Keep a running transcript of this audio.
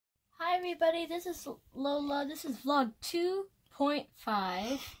everybody, this is Lola. This is vlog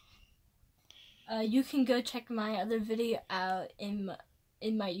 2.5. You can go check my other video out in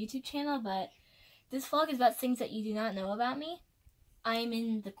my YouTube channel, but this vlog is about things that you do not know about me. I'm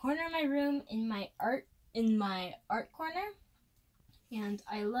in the corner of my room in my art corner, and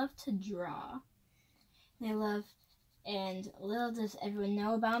I love to draw. And little does everyone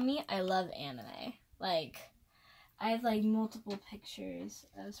know about me, I love anime. I have multiple pictures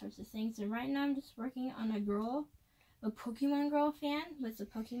of sorts of things, and right now I'm just working on a Pokemon girl fan with a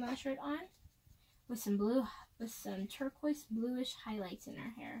Pokemon shirt on, with some turquoise bluish highlights in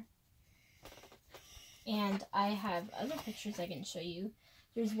her hair. And I have other pictures I can show you.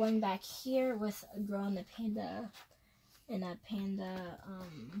 There's one back here with a girl in a panda, in a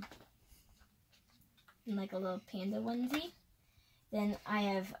little panda onesie. Then I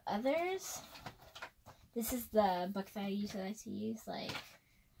have others. This is the book that I usually like to use, I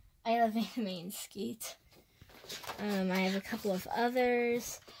love anime and SKeet. I have a couple of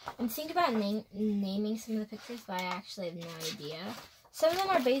others. I'm thinking about naming some of the pictures, but I actually have no idea. Some of them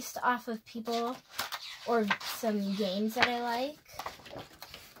are based off of people or some games that I like.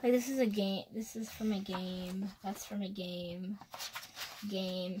 This is a game. This is from a game. That's from a game.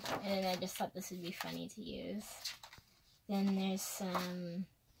 And I just thought this would be funny to use. Then there's some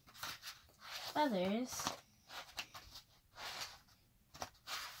others.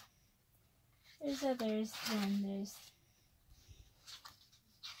 There's others, then there's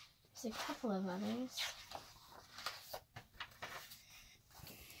a couple of others.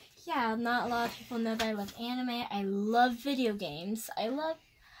 Yeah, not a lot of people know that I love anime. I love video games. I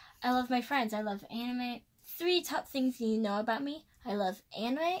love my friends. I love anime. 3 top things you need to know about me. I love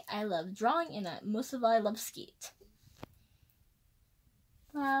anime, I love drawing, and most of all, I love SKeet.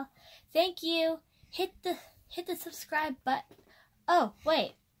 Well, thank you. Hit the subscribe button. Oh,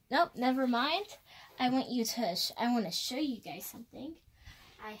 wait. Nope, never mind. I want to show you guys something.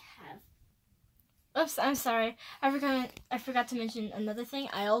 I have. Oops, I'm sorry. I forgot to mention another thing.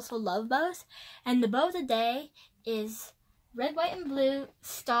 I also love bows, and the bow of the day is red, white, and blue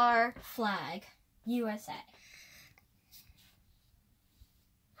star flag, USA.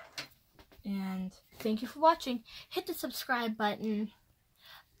 And thank you for watching. Hit the subscribe button.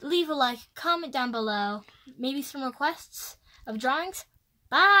 Leave a like, comment down below, maybe some requests of drawings.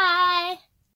 Bye!